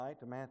tonight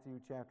to Matthew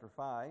chapter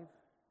 5.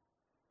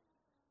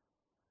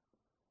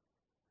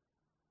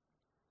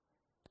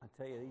 I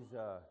tell you,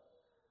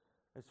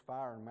 this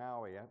fire in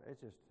Maui,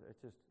 it's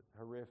just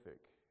horrific.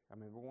 I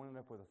mean, we're going to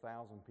end up with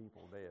 1,000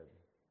 people dead.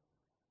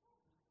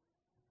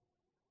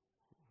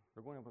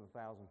 We're going to end up with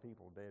 1,000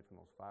 people dead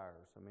from those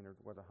fires. I mean, there's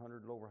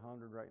over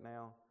 100 right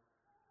now,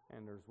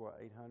 and there's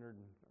 800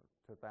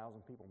 to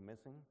 1,000 people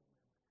missing.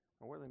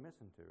 Well, where are they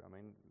missing to? I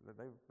mean,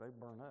 they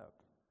burn up.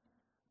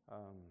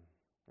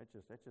 It's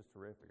just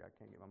terrific. I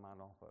can't get my mind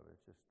off of it.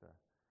 It's just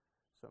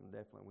something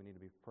definitely we need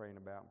to be praying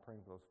about and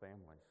praying for those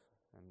families.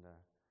 And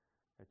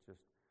it's just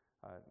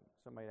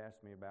somebody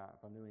asked me about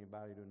if I knew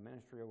anybody doing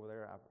ministry over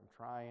there. I'm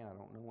trying. I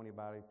don't know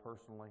anybody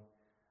personally.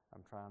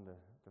 I'm trying to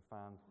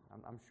find.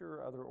 I'm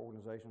sure other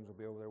organizations will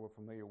be over there we're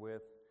familiar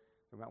with.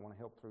 We might want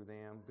to help through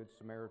them. Good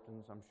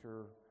Samaritans, I'm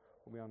sure,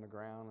 will be on the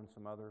ground, and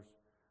some others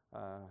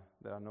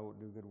that I know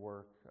do good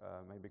work.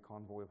 Maybe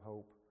Convoy of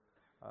Hope.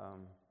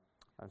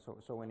 And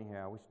so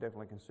anyhow, we should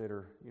definitely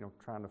consider,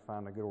 trying to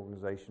find a good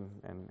organization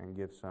and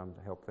give some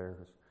to help there.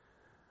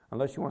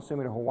 Unless you want to send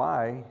me to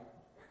Hawaii,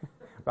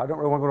 but I don't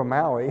really want to go to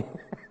Maui.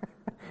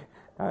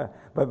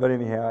 But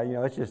anyhow,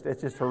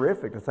 it's just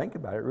horrific to think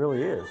about. It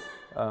really is.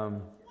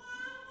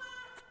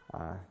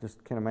 I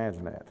just can't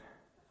imagine that.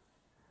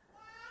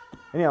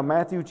 Anyhow,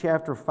 Matthew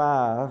chapter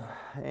 5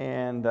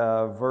 and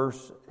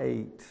verse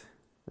 8.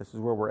 This is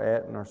where we're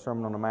at in our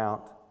Sermon on the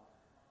Mount.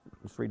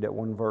 Let's read that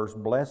one verse.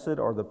 Blessed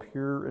are the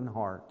pure in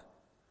heart,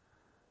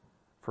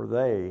 for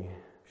they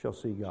shall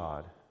see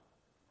God.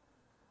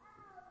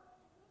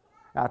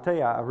 Now, I tell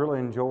you, I really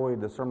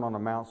enjoyed the Sermon on the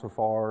Mount so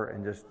far,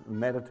 and just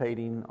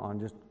meditating on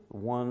just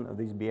one of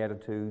these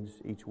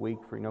Beatitudes each week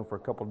for a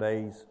couple of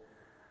days.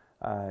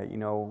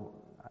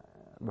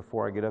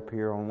 Before I get up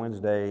here on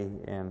Wednesday,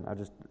 and I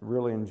just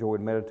really enjoyed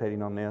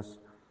meditating on this.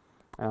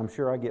 And I'm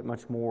sure I get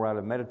much more out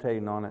of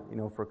meditating on it,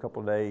 for a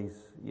couple of days,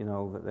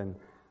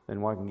 than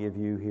what I can give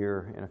you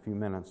here in a few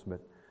minutes. But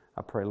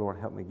I pray, Lord,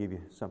 help me give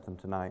you something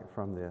tonight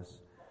from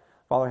this.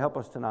 Father, help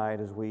us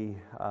tonight as we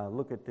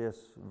look at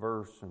this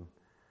verse,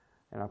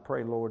 and I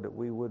pray, Lord, that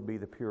we would be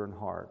the pure in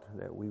heart,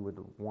 that we would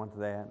want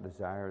that,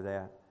 desire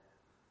that.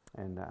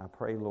 And I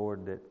pray,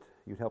 Lord, that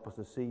you'd help us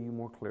to see you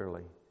more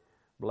clearly.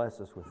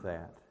 Bless us with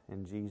that.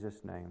 In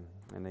Jesus' name,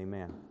 and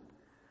amen.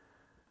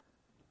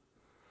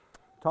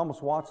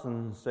 Thomas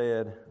Watson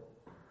said,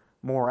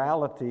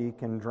 "Morality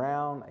can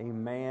drown a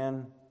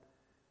man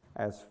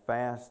as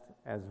fast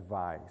as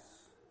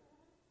vice."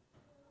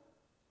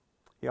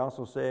 He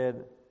also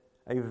said,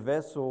 "A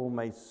vessel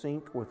may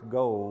sink with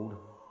gold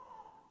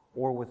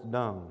or with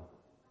dung."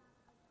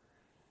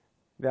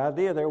 The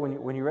idea there,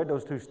 when you read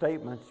those two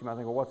statements, you might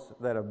think, well, what's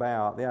that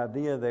about? The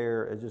idea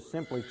there is just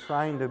simply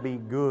trying to be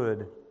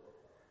good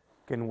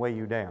can weigh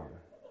you down.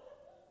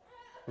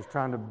 Just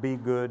trying to be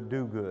good,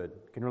 do good,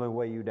 can really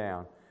weigh you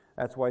down.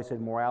 That's why he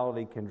said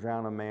morality can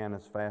drown a man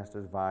as fast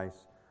as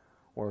vice,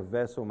 or a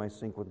vessel may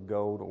sink with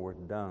gold or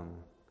with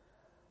dung.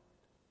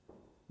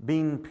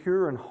 Being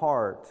pure in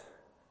heart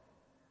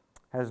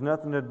has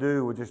nothing to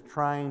do with just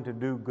trying to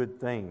do good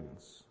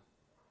things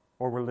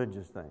or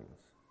religious things.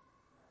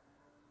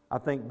 I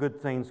think good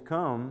things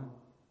come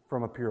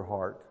from a pure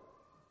heart,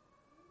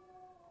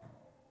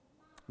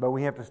 but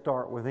we have to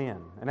start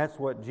within. And that's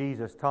what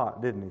Jesus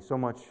taught, didn't he? So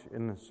much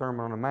in the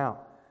Sermon on the Mount.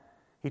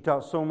 He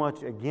taught so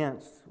much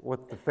against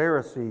what the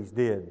Pharisees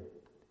did.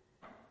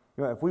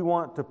 If we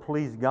want to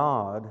please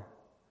God,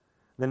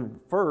 then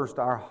first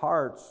our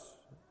hearts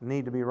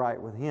need to be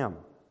right with Him.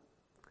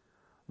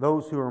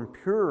 Those who are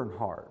pure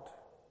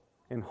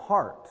in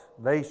heart,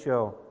 they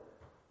shall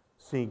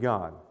see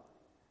God.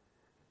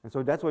 And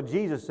so that's what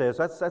Jesus says.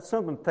 That's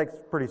something that takes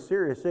pretty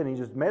serious, isn't it? You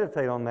just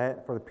meditate on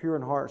that. For the pure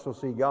in heart shall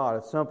see God.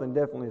 It's something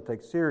definitely to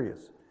take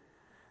serious.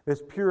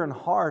 This pure in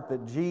heart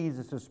that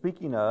Jesus is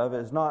speaking of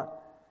is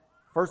not,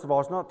 first of all,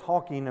 it's not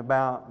talking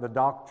about the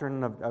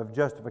doctrine of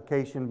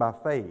justification by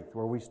faith,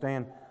 where we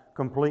stand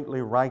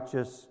completely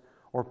righteous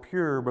or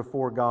pure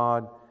before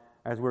God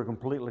as we're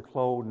completely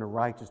clothed in the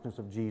righteousness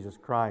of Jesus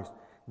Christ.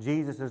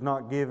 Jesus is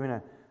not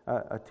giving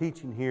a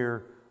teaching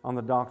here on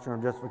the doctrine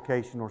of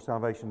justification or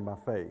salvation by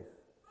faith.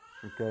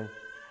 Okay?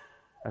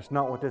 That's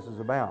not what this is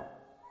about.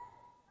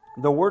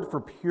 The word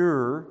for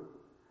pure,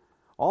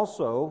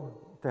 also,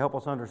 to help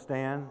us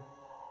understand,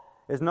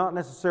 is not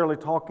necessarily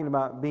talking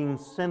about being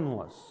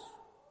sinless.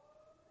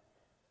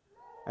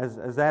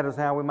 As that is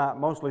how we might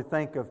mostly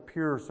think of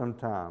pure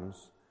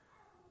sometimes.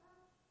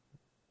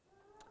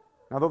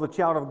 Now, though the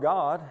child of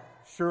God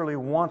surely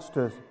wants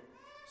to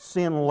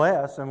sin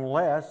less and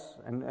less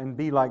and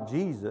be like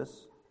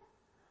Jesus,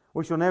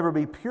 we shall never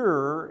be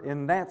pure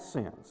in that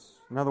sense.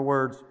 In other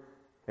words,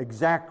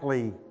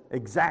 exactly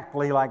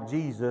like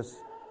Jesus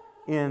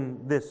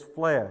in this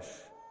flesh.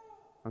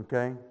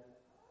 Okay?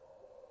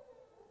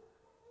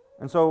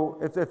 And so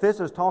if this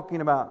is talking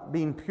about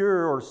being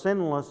pure or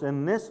sinless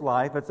in this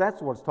life, if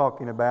that's what it's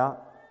talking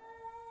about,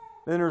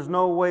 then there's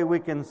no way we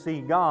can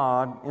see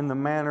God in the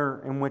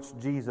manner in which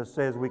Jesus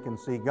says we can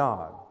see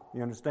God.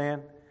 You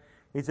understand?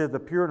 He says the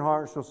pure in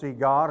heart shall see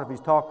God. If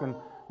he's talking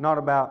not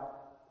about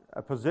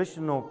a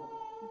positional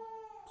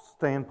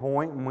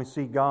standpoint, when we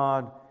see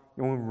God,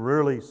 when we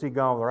really see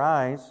God with our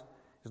eyes,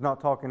 it's not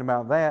talking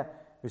about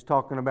that. It's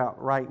talking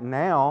about right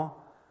now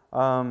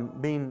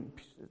being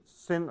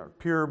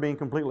pure, being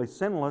completely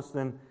sinless.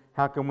 Then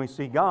how can we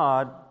see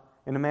God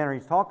in the manner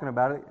He's talking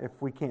about it if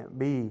we can't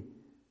be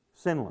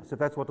sinless? If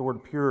that's what the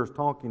word pure is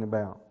talking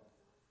about.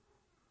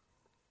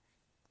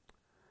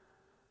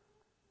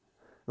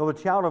 Though the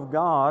child of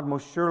God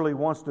most surely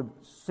wants to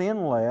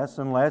sin less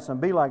and less and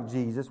be like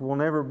Jesus, will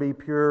never be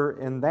pure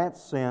in that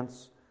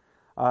sense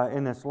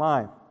in this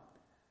life.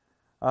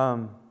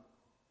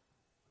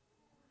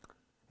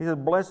 He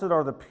said, "Blessed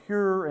are the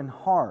pure in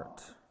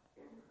heart."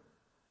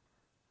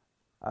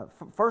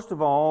 First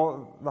of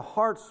all, the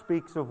heart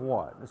speaks of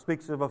what? It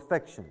speaks of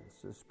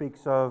affections. It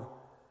speaks of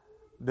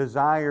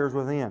desires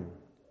within.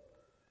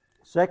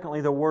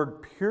 Secondly, the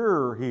word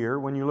pure here,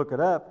 when you look it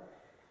up,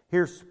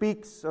 here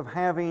speaks of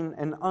having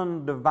an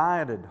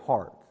undivided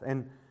heart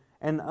and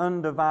an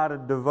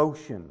undivided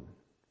devotion.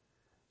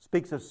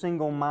 Speaks of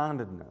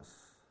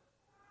single-mindedness,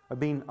 of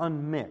being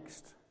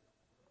unmixed.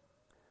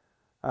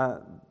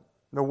 The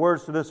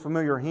words to this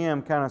familiar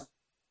hymn kind of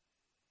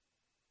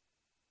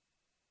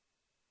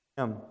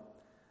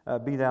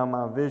be thou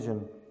my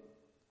vision.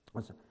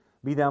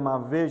 Be thou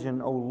my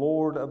vision, O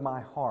Lord of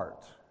my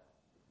heart.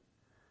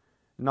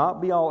 Not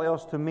be all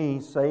else to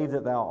me, save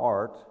that thou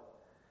art.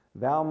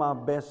 Thou my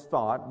best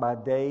thought by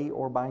day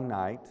or by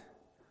night,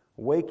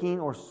 waking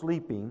or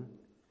sleeping,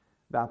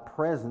 thy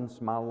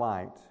presence my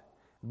light.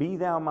 Be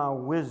thou my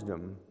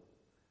wisdom,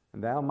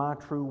 and thou my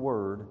true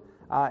word.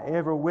 I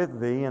ever with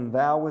thee, and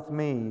thou with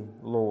me,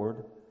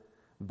 Lord.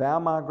 Thou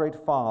my great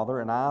Father,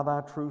 and I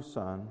thy true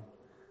Son.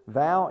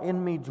 Thou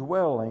in me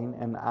dwelling,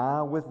 and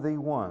I with thee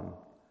one.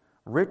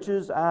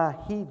 Riches I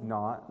heed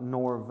not,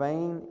 nor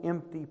vain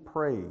empty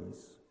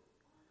praise.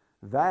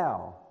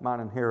 Thou mine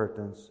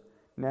inheritance,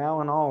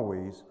 now and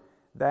always,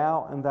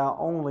 thou and thou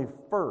only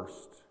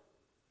first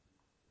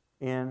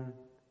in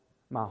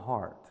my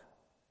heart.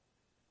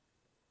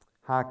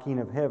 High King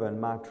of heaven,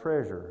 my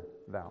treasure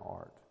thou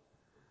art.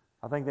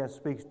 I think that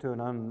speaks to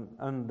an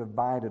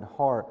undivided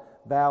heart.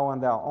 Thou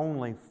and thou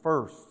only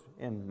first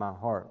in my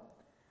heart.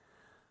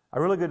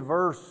 A really good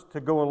verse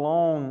to go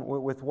along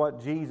with what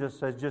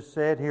Jesus has just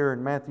said here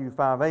in Matthew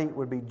 5:8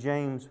 would be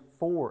James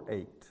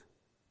 4:8.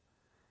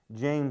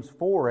 James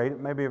 4:8, it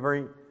may be a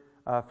very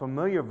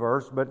familiar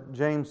verse, but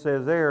James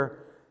says there,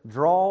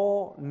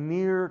 "Draw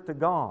near to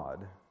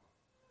God,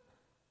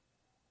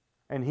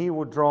 and He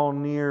will draw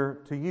near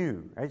to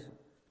you." He's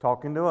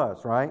talking to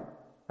us, right?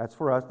 That's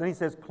for us. Then he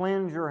says,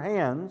 "Cleanse your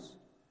hands,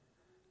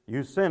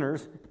 you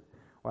sinners."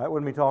 Well, that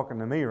wouldn't be talking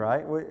to me,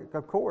 right?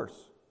 Of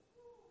course.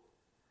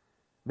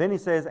 Then he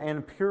says,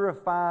 "And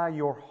purify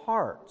your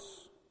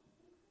hearts."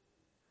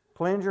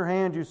 Cleanse your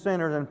hands, you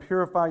sinners, and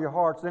purify your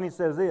hearts. Then he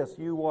says this,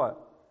 "You what?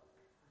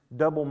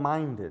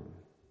 Double-minded."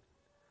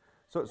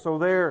 So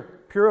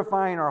there,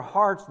 purifying our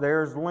hearts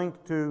there is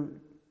linked to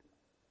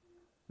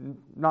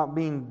not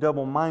being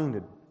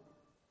double-minded.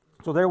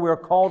 So there we are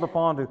called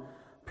upon to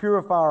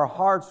purify our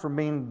hearts from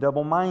being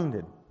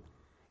double-minded.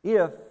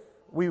 If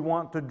we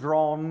want to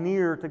draw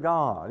near to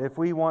God, if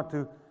we want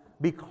to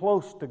be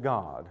close to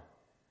God,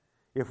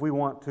 if we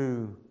want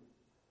to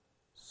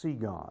see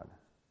God.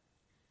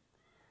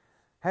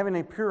 Having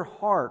a pure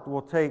heart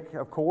will take,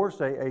 of course,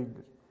 a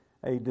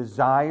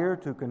desire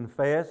to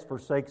confess,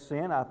 forsake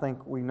sin. I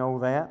think we know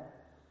that.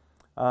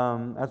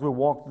 As we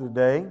walk through the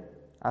day,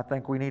 I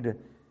think we need to,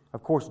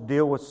 of course,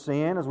 deal with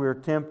sin as we are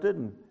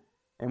tempted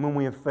and when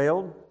we have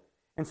failed.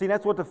 And see,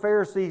 that's what the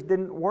Pharisees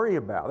didn't worry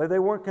about. They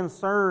weren't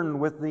concerned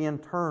with the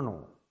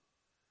internal.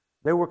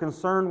 They were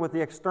concerned with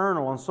the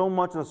external. And so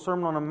much of the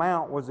Sermon on the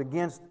Mount was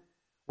against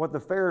what the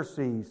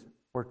Pharisees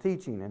were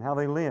teaching and how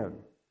they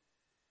lived.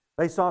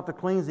 They sought to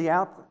cleanse the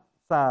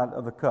outside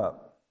of the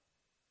cup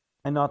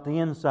and not the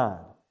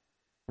inside.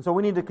 And so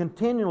we need to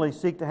continually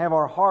seek to have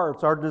our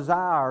hearts, our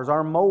desires,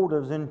 our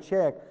motives in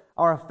check,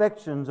 our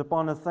affections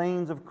upon the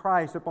things of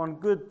Christ, upon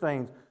good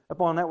things,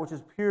 upon that which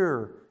is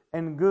pure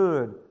and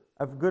good,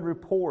 of good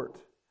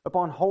report,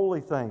 upon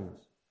holy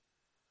things.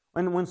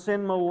 And when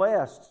sin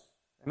molests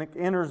and it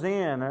enters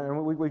in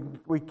and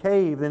we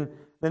cave,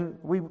 then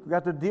we've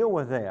got to deal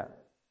with that.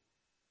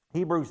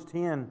 Hebrews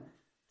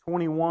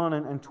 10:21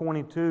 and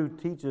 22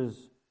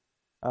 teaches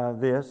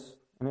this,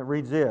 and it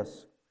reads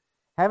this: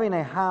 "Having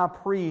a high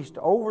priest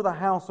over the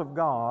house of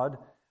God,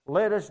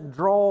 let us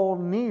draw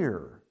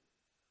near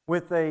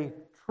with a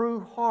true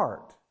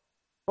heart."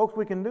 Folks,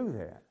 we can do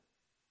that.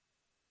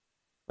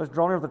 Let's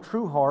draw near with a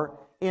true heart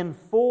in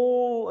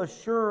full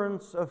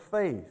assurance of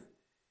faith.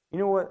 You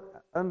know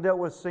what undealt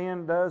with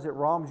sin does? It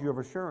robs you of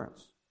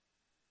assurance.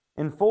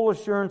 In full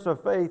assurance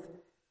of faith.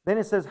 Then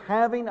it says,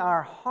 having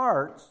our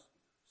hearts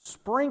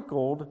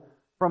sprinkled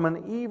from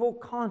an evil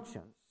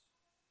conscience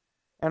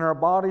and our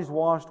bodies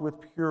washed with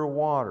pure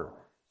water.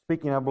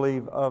 Speaking, I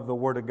believe, of the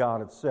Word of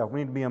God itself. We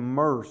need to be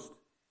immersed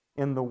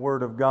in the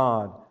Word of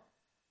God.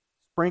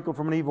 Sprinkled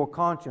from an evil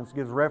conscience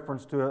gives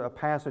reference to a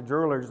passage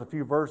earlier, just a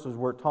few verses,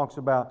 where it talks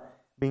about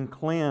being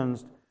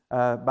cleansed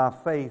by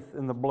faith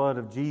in the blood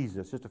of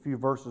Jesus, just a few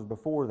verses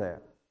before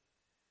that.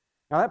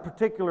 Now, that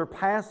particular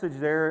passage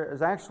there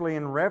is actually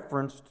in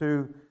reference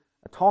to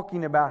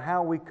talking about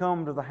how we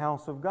come to the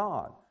house of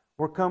God.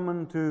 We're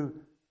coming to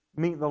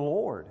meet the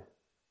Lord.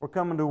 We're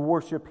coming to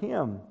worship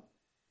Him.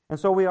 And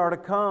so we are to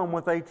come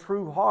with a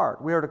true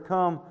heart. We are to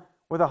come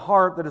with a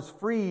heart that is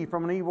free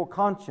from an evil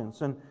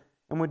conscience. And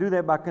we do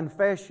that by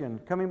confession,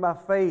 coming by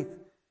faith,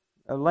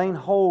 laying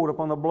hold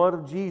upon the blood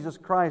of Jesus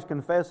Christ,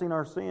 confessing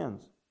our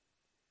sins.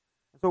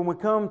 So when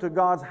we come to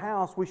God's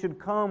house, we should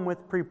come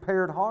with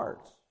prepared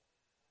hearts.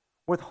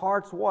 With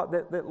hearts what?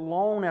 That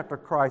long after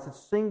Christ. It's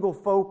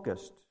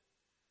single-focused.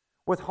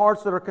 With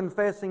hearts that are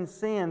confessing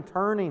sin,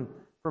 turning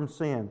from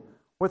sin.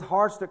 With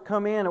hearts that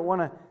come in and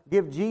want to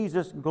give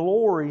Jesus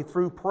glory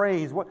through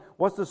praise.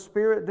 What's the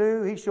Spirit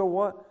do? He shall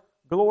what?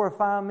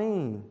 Glorify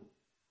me.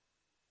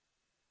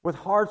 With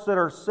hearts that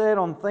are set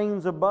on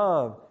things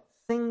above.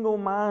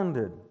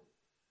 Single-minded.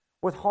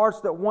 With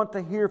hearts that want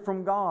to hear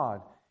from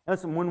God.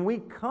 Listen, when we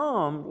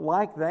come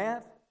like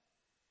that,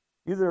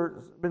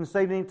 you've been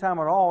saved any time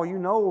at all, you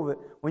know that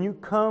when you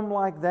come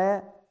like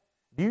that,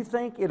 do you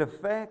think it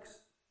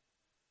affects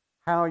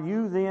how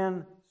you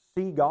then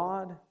see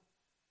God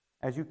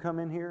as you come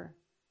in here?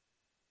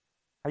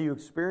 How you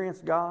experience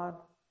God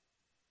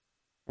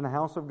in the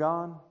house of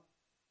God?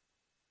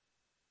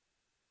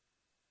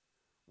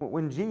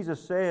 When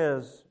Jesus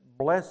says,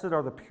 "Blessed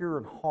are the pure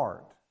in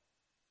heart,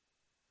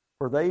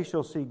 for they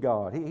shall see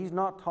God," He's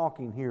not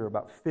talking here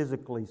about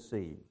physically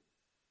see.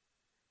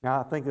 Now,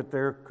 I think that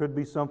there could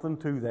be something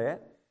to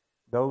that.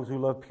 Those who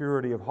love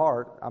purity of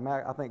heart,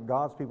 I think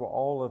God's people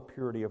all love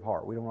purity of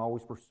heart. We don't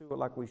always pursue it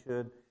like we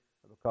should,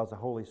 but because of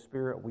the Holy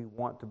Spirit, we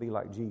want to be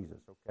like Jesus,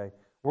 okay?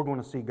 We're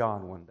going to see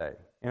God one day,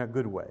 in a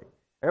good way.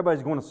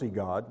 Everybody's going to see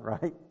God,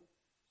 right?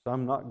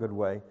 Some not good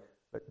way,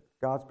 but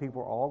God's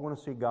people are all going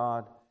to see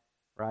God,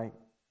 right?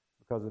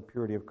 Because of the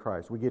purity of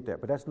Christ. We get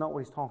that, but that's not what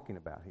He's talking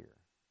about here.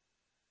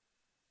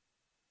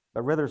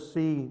 But rather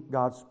see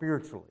God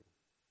spiritually.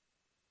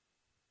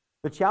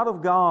 The child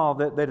of God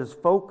that is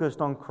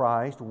focused on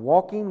Christ,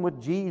 walking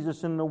with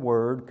Jesus in the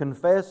Word,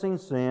 confessing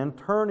sin,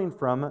 turning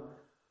from it,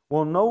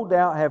 will no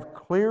doubt have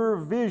clearer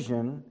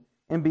vision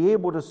and be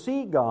able to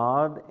see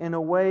God in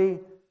a way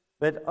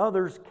that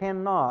others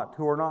cannot,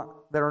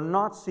 that are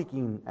not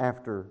seeking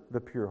after the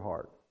pure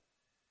heart.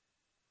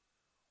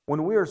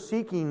 When we are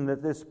seeking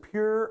this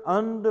pure,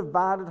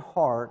 undivided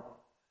heart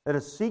that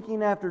is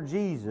seeking after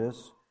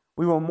Jesus,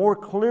 we will more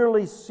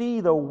clearly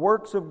see the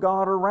works of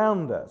God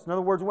around us. In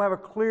other words, we'll have a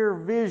clear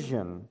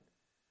vision,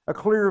 a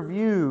clear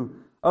view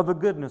of the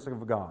goodness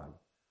of God.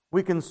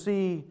 We can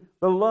see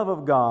the love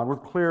of God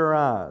with clear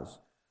eyes.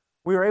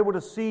 We are able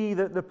to see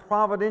the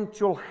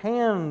providential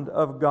hand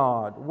of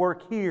God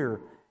work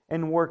here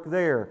and work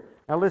there.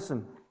 Now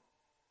listen,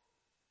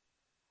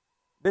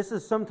 this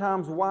is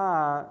sometimes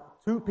why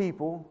two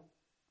people,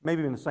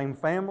 maybe in the same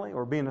family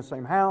or be in the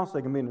same house,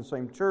 they can be in the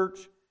same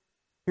church,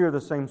 hear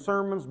the same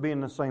sermons, be in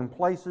the same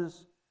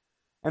places.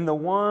 And the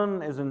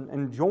one is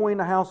enjoying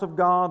the house of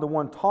God. The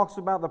one talks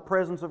about the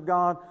presence of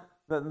God.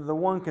 The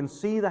one can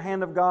see the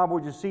hand of God.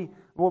 We'll just see,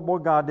 well, boy,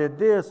 God did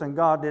this and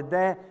God did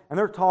that. And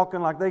they're talking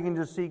like they can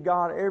just see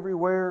God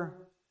everywhere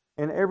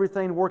and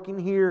everything working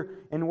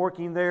here and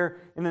working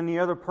there. And then the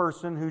other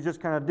person who's just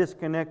kind of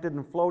disconnected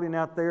and floating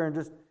out there and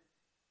just,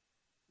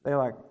 they're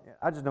like,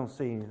 I just don't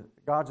see anything.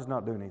 God's just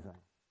not doing anything.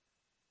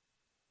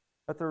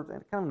 But they're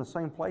kind of in the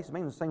same place,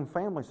 maybe in the same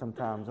family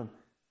sometimes, and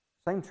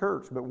same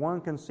church, but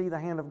one can see the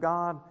hand of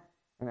God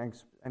and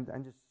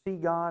just see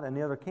God, and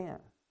the other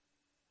can't.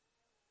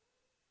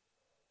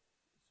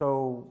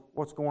 So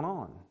what's going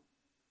on?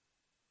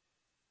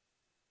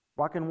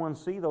 Why can one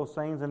see those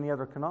things and the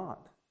other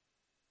cannot?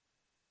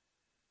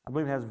 I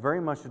believe it has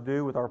very much to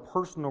do with our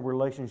personal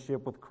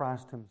relationship with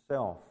Christ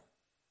Himself.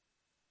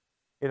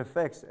 It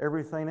affects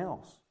everything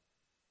else.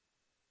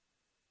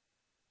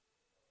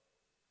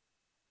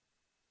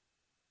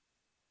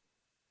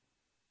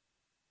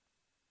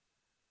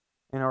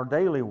 In our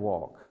daily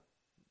walk,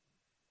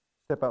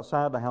 step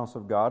outside the house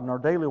of God, in our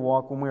daily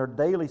walk, when we are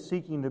daily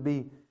seeking to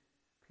be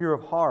pure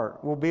of heart,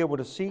 we'll be able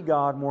to see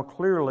God more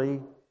clearly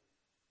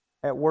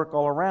at work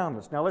all around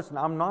us. Now listen,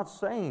 I'm not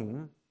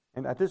saying,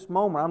 and at this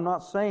moment, I'm not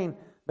saying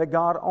that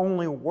God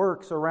only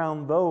works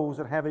around those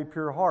that have a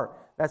pure heart.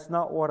 That's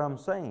not what I'm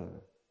saying.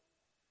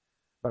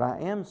 But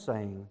I am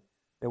saying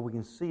that we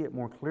can see it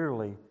more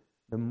clearly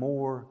the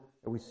more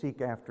that we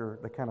seek after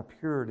the kind of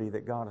purity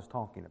that God is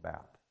talking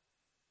about.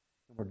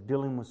 We're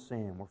dealing with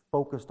sin. We're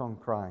focused on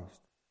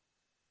Christ.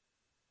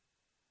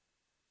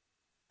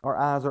 Our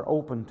eyes are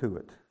open to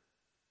it.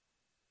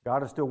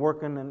 God is still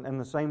working in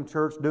the same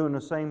church, doing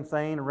the same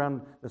thing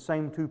around the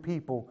same two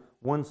people.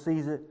 One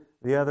sees it,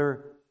 the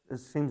other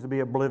seems to be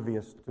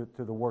oblivious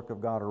to the work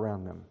of God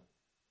around them.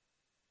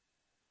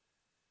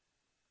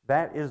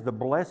 That is the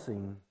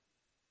blessing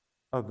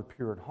of the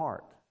pure in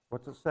heart.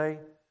 What's it say?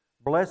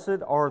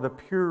 Blessed are the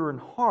pure in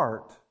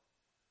heart,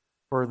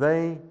 for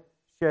they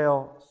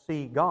shall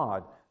see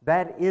God.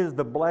 That is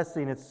the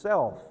blessing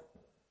itself,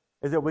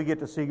 is that we get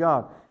to see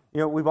God.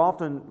 We've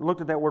often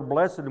looked at that word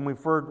blessed and we've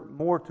referred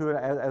more to it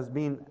as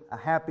being a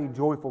happy,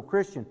 joyful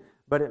Christian.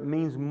 But it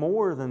means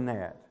more than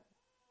that.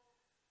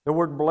 The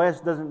word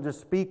blessed doesn't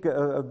just speak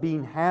of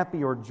being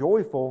happy or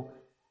joyful.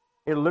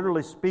 It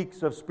literally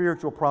speaks of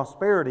spiritual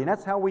prosperity. And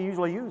that's how we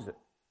usually use it.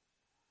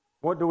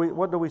 What do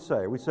we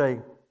say? We say,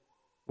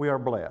 we are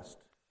blessed.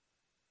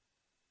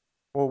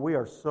 Well, we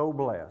are so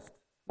blessed.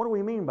 What do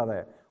we mean by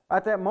that?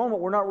 At that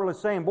moment, we're not really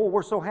saying, boy,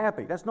 we're so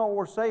happy. That's not what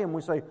we're saying.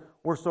 We say,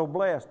 we're so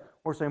blessed.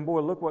 We're saying,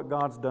 boy, look what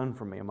God's done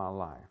for me in my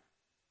life.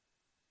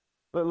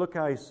 Look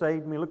how He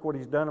saved me. Look what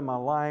He's done in my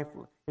life.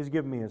 He's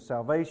given me His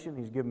salvation.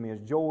 He's given me His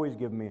joy. He's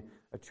given me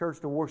a church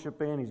to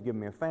worship in. He's given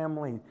me a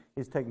family.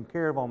 He's taken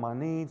care of all my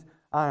needs.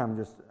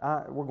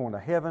 We're going to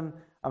heaven.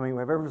 I mean, we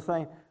have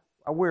everything.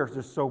 We're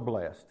just so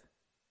blessed.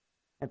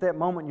 At that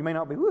moment, you may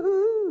not be,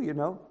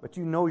 woohoo, but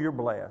you know you're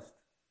blessed.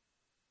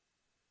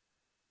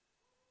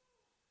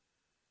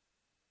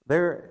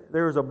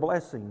 There is a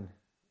blessing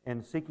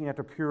in seeking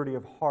after purity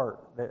of heart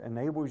that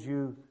enables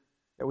you,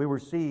 that we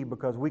receive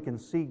because we can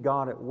see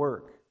God at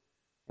work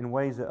in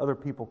ways that other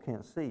people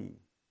can't see.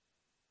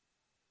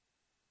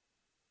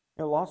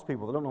 Lost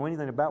people that don't know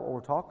anything about what we're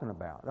talking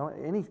about, don't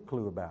have any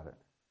clue about it.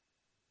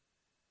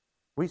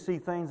 We see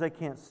things they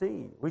can't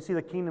see. We see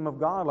the kingdom of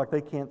God like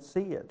they can't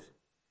see it.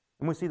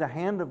 And we see the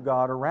hand of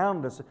God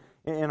around us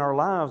in our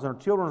lives, in our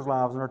children's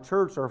lives, in our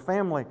church, our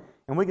family.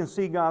 And we can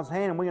see God's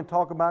hand and we can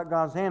talk about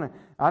God's hand. And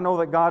I know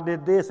that God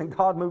did this and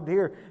God moved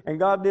here and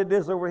God did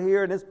this over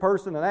here and this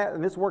person and that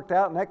and this worked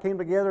out and that came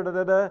together,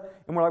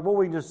 And we're like, well,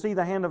 we can just see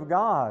the hand of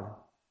God.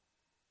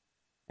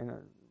 And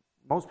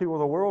most people of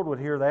the world would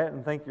hear that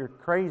and think you're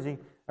crazy.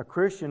 A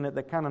Christian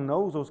that kind of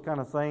knows those kind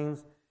of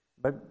things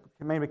but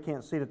maybe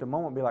can't see it at the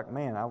moment, be like,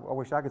 man, I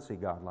wish I could see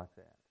God like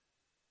that.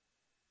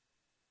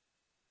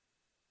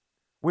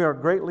 We are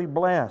greatly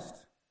blessed.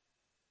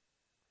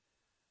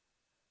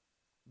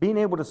 Being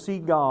able to see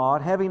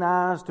God, having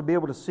eyes to be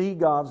able to see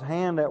God's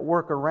hand at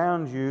work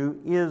around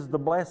you is the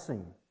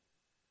blessing.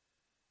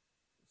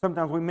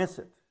 Sometimes we miss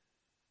it.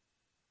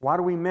 Why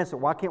do we miss it?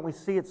 Why can't we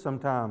see it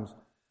sometimes?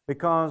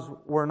 Because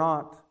we're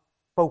not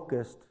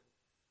focused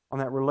on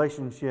that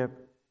relationship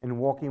and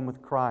walking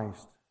with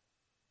Christ.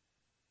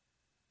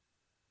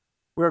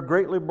 We are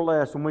greatly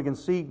blessed when we can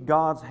see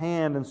God's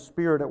hand and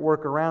Spirit at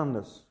work around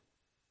us.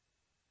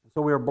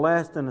 So we are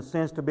blessed in a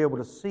sense to be able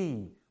to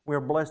see. We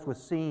are blessed with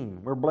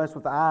seeing. We're blessed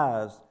with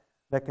eyes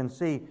that can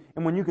see.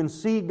 And when you can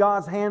see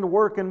God's hand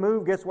work and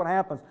move, guess what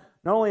happens?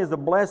 Not only is the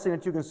blessing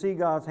that you can see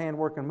God's hand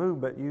work and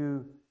move, but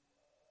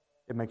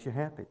it makes you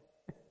happy.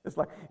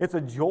 It's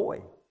a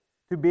joy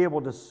to be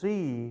able to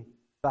see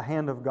the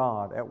hand of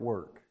God at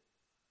work.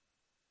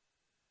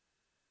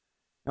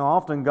 Now,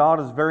 often God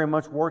is very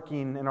much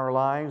working in our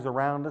lives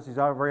around us. He's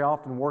very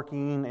often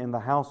working in the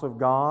house of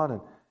God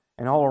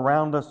and all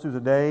around us through the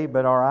day,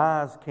 but our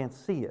eyes can't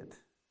see it.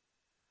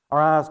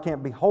 Our eyes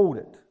can't behold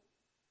it.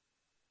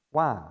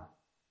 Why?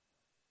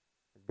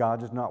 Is God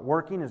just not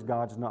working? Is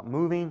God just not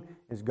moving?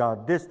 Is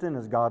God distant?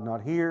 Is God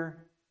not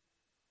here?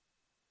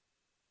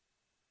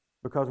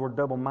 Because we're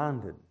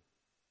double-minded.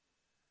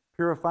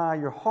 Purify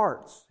your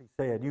hearts, He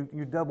said.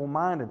 You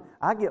double-minded.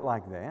 I get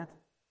like that.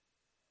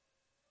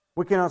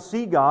 We cannot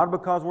see God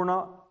because we're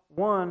not,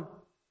 one,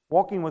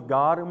 walking with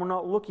God and we're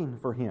not looking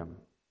for Him.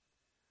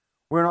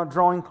 We're not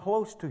drawing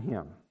close to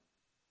Him.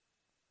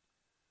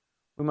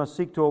 We must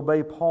seek to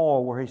obey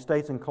Paul where he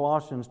states in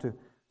Colossians to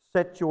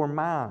set your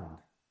mind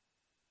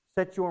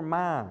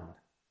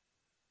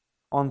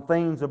on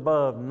things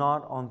above,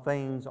 not on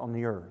things on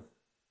the earth.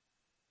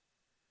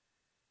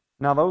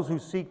 Now those who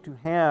seek to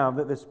have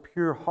this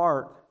pure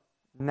heart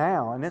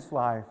now in this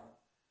life,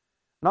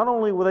 not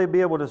only will they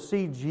be able to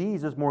see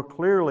Jesus more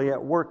clearly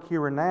at work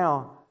here and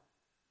now,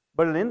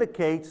 but it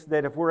indicates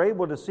that if we're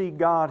able to see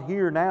God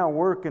here now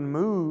work and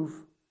move,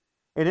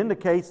 it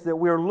indicates that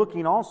we are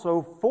looking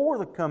also for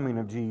the coming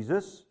of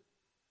Jesus,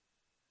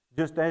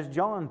 just as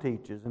John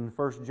teaches in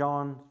 1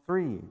 John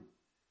 3,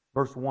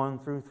 verse 1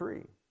 through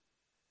 3.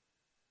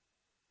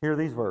 Hear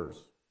these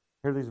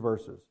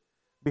verses.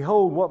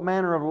 Behold, what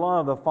manner of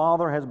love the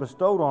Father has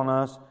bestowed on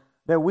us,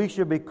 that we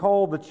should be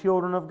called the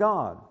children of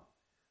God.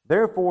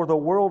 Therefore the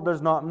world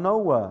does not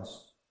know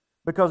us,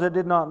 because it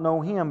did not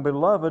know Him.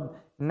 Beloved,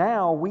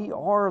 now we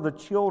are the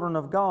children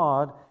of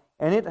God,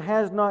 and it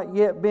has not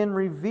yet been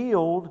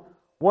revealed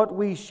what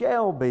we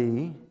shall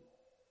be,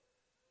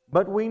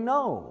 but we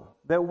know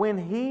that when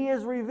He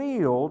is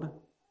revealed,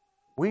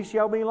 we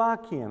shall be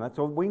like Him. That's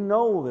what we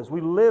know this.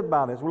 We live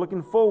by this. We're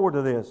looking forward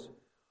to this.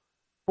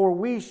 For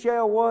we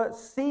shall what?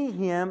 See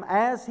Him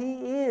as He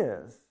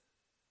is.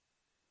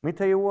 Let me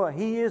tell you what,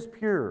 He is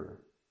pure.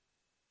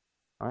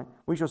 All right?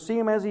 We shall see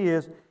Him as He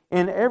is.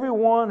 And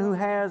everyone who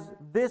has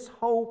this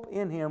hope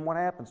in Him, what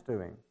happens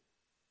to him?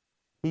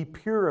 He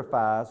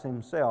purifies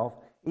himself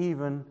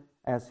even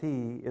as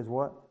He is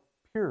what?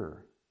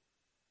 Pure.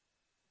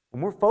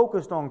 When we're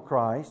focused on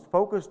Christ,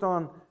 focused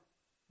on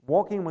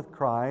walking with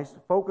Christ,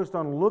 focused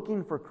on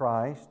looking for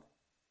Christ,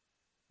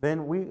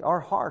 then our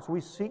hearts,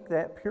 we seek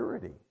that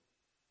purity.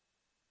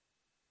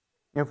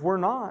 If we're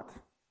not,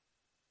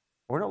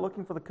 We're not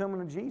looking for the coming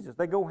of Jesus.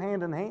 They go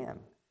hand in hand.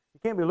 You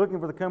can't be looking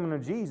for the coming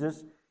of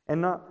Jesus and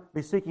not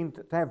be seeking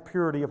to have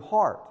purity of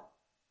heart.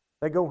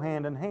 They go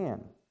hand in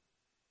hand.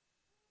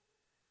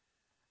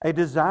 A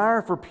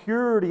desire for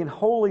purity and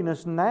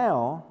holiness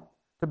now,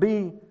 to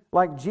be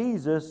like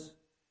Jesus,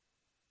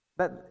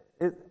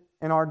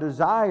 in our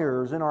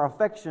desires, in our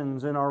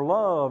affections, in our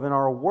love, in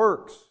our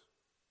works,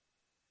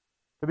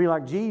 to be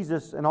like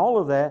Jesus and all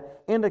of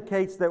that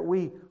indicates that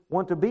we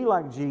want to be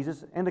like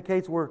Jesus,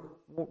 indicates we're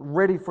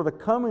ready for the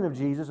coming of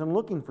Jesus and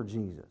looking for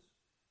Jesus.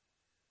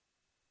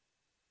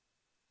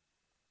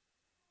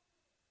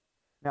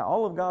 Now,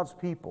 all of God's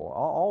people,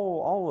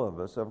 all of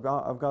us, of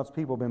God's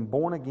people, have been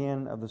born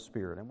again of the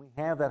Spirit. And we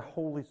have that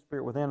Holy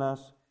Spirit within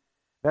us.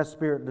 That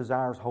Spirit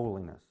desires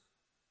holiness.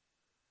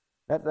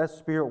 That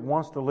Spirit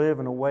wants to live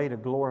in a way to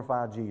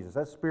glorify Jesus.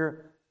 That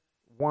Spirit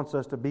wants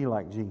us to be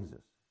like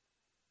Jesus.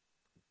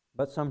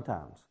 But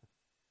sometimes,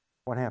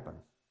 what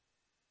happens?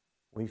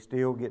 We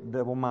still get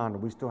double-minded.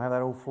 We still have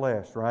that old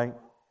flesh, right?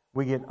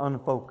 We get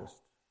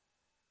unfocused.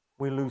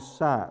 We lose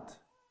sight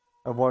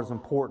of what is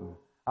important.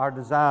 Our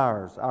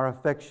desires, our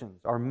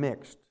affections are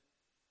mixed.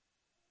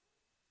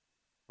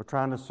 We're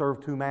trying to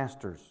serve two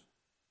masters.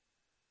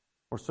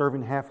 We're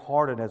serving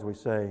half-hearted, as we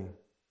say.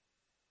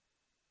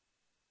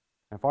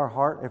 If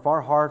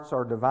our hearts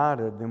are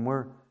divided, then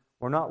we're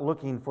not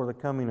looking for the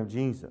coming of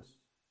Jesus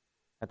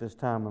at this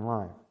time in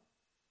life.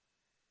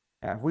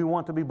 Now, if we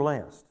want to be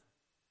blessed,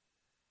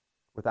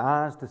 with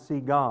eyes to see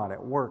God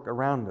at work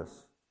around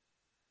us,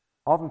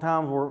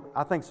 oftentimes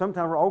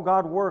oh,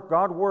 God work,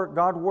 God work,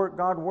 God work,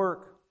 God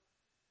work.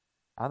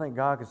 I think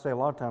God could say a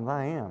lot of times,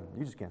 I am.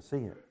 You just can't see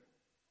it.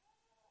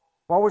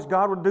 Well, I wish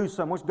God would do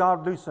something. Wish God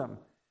would do something.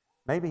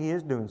 Maybe He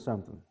is doing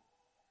something.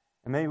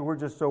 And maybe we're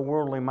just so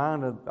worldly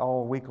minded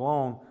all week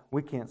long,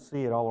 we can't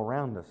see it all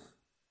around us.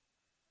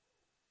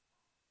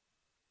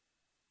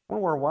 I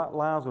wonder what our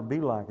lives would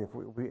be like if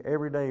we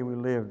every day we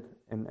lived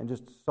and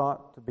just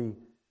sought to be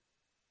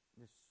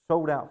just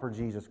sold out for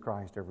Jesus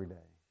Christ every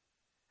day.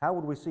 How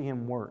would we see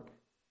Him work?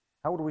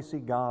 How would we see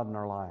God in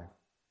our life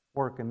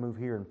work and move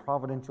here in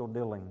providential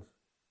dealings?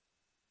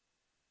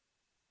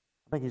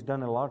 I think He's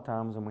done it a lot of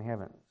times and we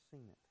haven't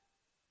seen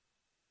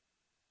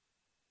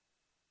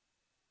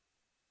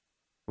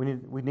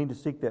it. We need to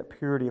seek that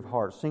purity of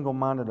heart,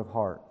 single-minded of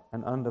heart,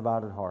 an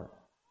undivided heart.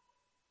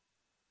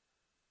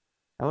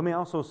 Now let me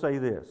also say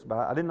this, but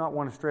I did not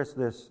want to stress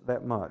this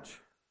that much,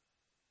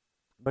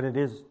 but it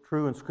is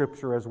true in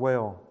Scripture as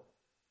well.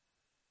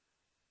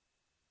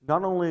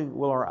 Not only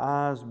will our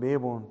eyes be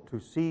able to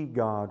see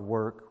God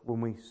work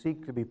when we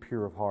seek to be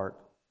pure of heart,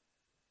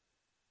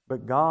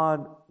 but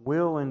God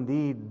will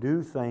indeed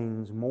do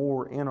things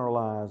more in our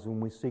lives when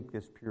we seek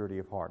this purity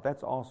of heart.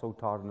 That's also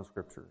taught in the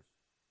Scriptures.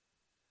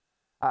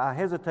 I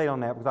hesitate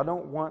on that because I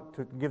don't want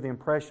to give the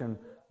impression,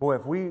 boy,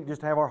 if we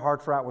just have our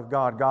hearts right with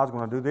God, God's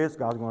going to do this,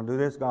 God's going to do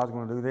this, God's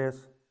going to do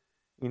this,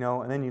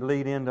 and then you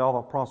lead into all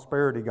the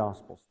prosperity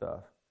gospel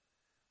stuff.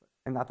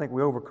 And I think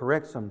we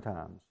overcorrect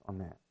sometimes on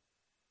that.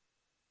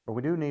 But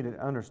we do need to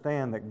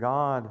understand that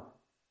God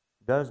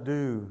does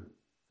do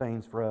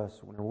things for us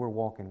when we're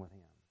walking with Him.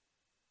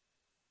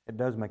 It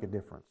does make a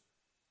difference.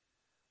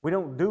 We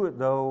don't do it,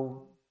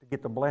 though, to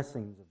get the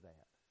blessings of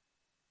that.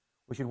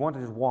 We should want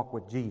to just walk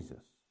with Jesus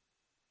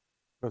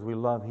because we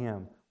love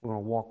Him. We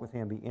want to walk with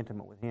Him, be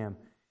intimate with Him.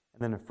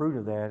 And then the fruit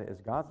of that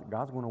is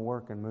God's going to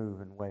work and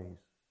move in ways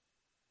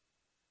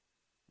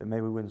that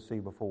maybe we wouldn't see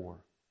before.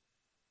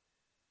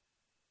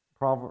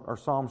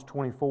 Psalms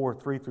 24,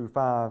 3 through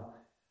 5.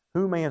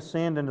 Who may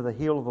ascend into the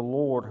hill of the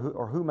Lord,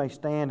 or who may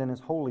stand in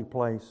His holy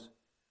place?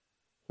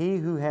 He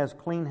who has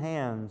clean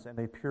hands and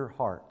a pure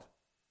heart,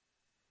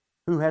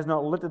 who has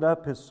not lifted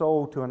up his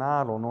soul to an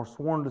idol, nor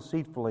sworn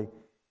deceitfully,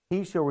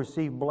 he shall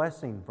receive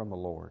blessing from the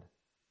Lord,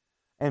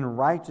 and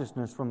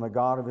righteousness from the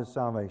God of his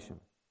salvation.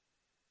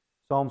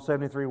 Psalm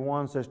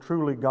 73:1 says,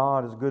 truly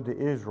God is good to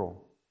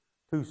Israel,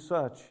 to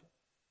such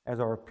as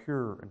are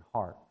pure in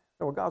heart.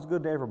 So God's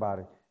good to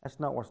everybody. That's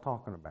not what it's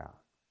talking about.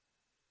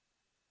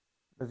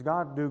 Does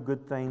God do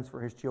good things for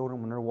His children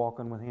when they're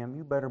walking with Him?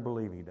 You better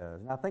believe He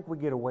does. And I think we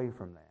get away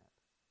from that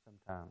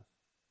sometimes.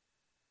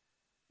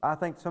 I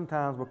think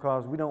sometimes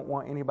because we don't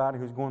want anybody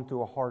who's going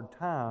through a hard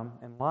time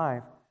in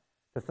life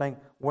to think,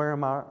 where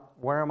am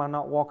I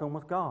not walking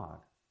with God?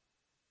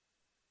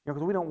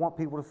 Because we don't want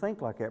people to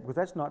think like that, because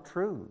that's not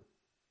true.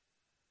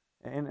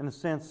 And in a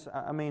sense,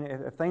 I mean,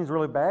 if things are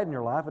really bad in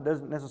your life, it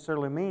doesn't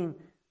necessarily mean,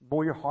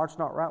 boy, your heart's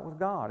not right with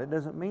God. It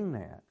doesn't mean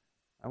that.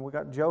 And we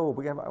got Job.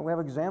 We have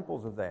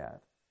examples of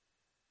that.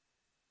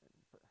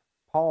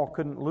 Paul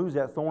couldn't lose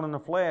that thorn in the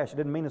flesh. It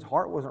didn't mean his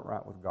heart wasn't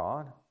right with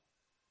God.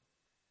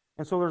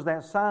 And so there's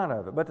that side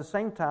of it. But at the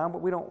same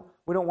time, we don't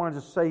want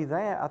to just say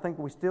that. I think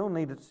we still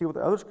need to see what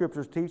the other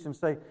Scriptures teach and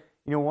say,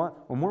 you know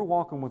what? When we're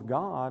walking with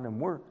God and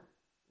we're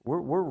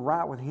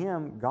right with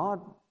Him,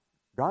 God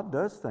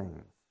does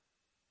things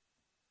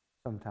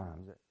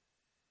sometimes,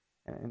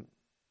 and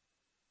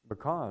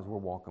because we're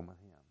walking with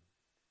Him.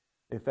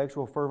 The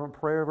effectual fervent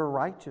prayer of a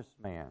righteous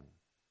man.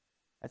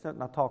 That's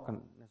not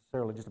talking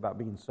necessarily just about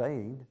being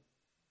saved.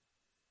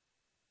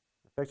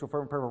 The effectual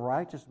fervent prayer of a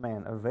righteous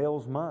man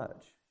avails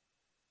much.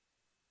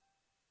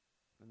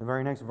 The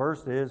very next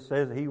verse says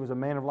that he was a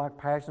man of like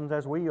passions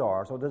as we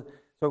are.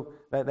 So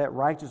that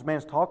righteous man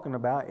is talking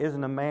about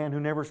isn't a man who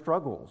never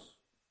struggles.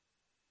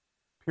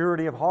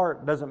 Purity of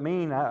heart doesn't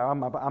mean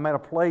I'm at a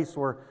place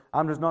where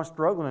I'm just not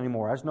struggling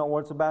anymore. That's not what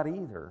it's about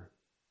either.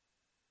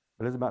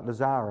 But it's about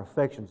desire,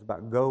 affections, it's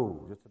about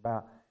goals. It's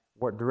about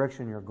what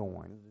direction you're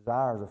going,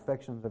 desires,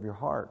 affections of your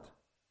heart.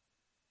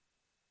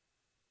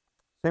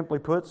 Simply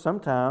put,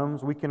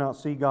 sometimes we cannot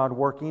see God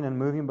working and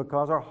moving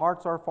because our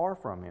hearts are far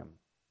from Him.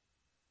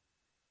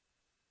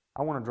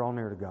 I want to draw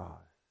near to God.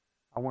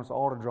 I want us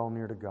all to draw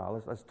near to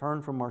God. Let's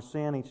turn from our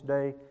sin each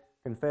day,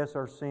 confess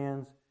our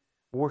sins,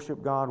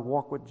 worship God,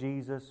 walk with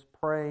Jesus,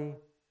 pray.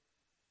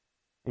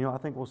 I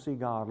think we'll see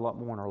God a lot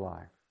more in our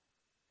life.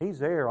 He's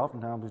there.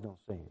 Oftentimes we don't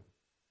see Him.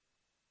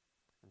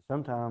 And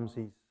sometimes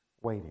He's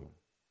waiting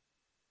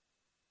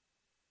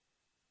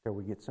till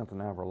we get something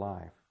out of our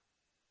life.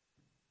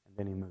 And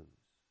then He moves.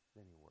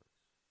 Then He works.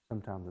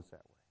 Sometimes it's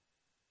that way.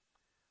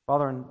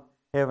 Father in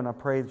heaven, I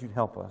pray that You'd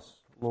help us,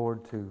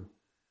 Lord, to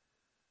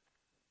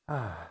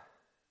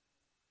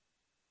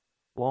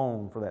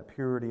long for that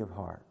purity of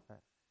heart.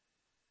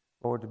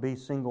 Lord, to be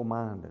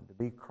single-minded, to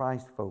be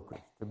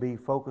Christ-focused, to be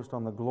focused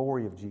on the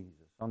glory of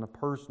Jesus, on the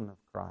person of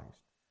Christ,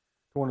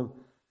 to want to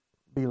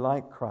be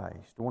like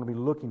Christ, to want to be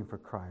looking for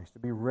Christ, to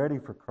be ready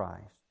for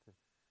Christ,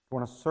 to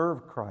want to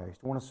serve Christ,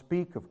 to want to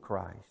speak of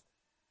Christ.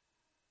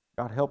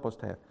 God, help us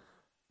to have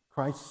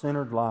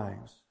Christ-centered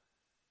lives,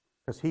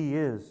 because He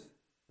is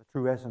the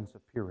true essence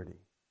of purity.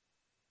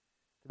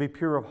 To be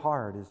pure of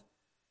heart is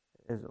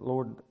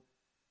Lord,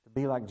 to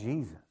be like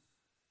Jesus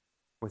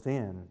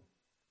within.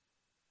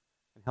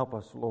 And help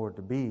us, Lord,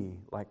 to be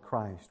like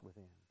Christ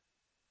within.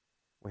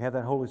 We have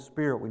that Holy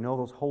Spirit. We know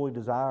those holy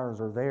desires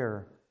are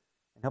there.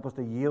 And help us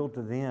to yield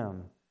to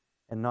them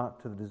and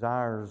not to the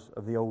desires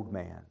of the old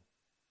man.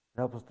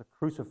 Help us to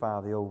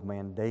crucify the old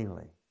man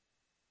daily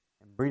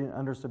and bring it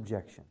under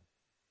subjection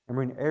and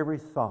bring every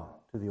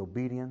thought to the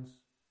obedience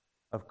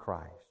of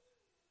Christ.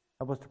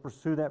 Help us to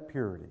pursue that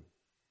purity.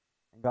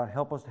 And God,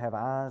 help us to have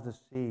eyes to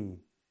see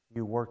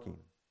You working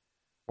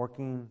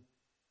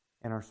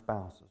in our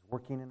spouses,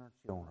 working in our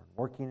children,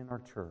 working in our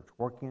church,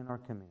 working in our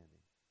community.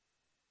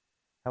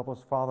 Help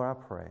us, Father, I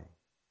pray,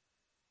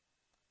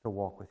 to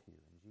walk with You.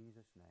 In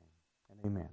Jesus' name, and amen.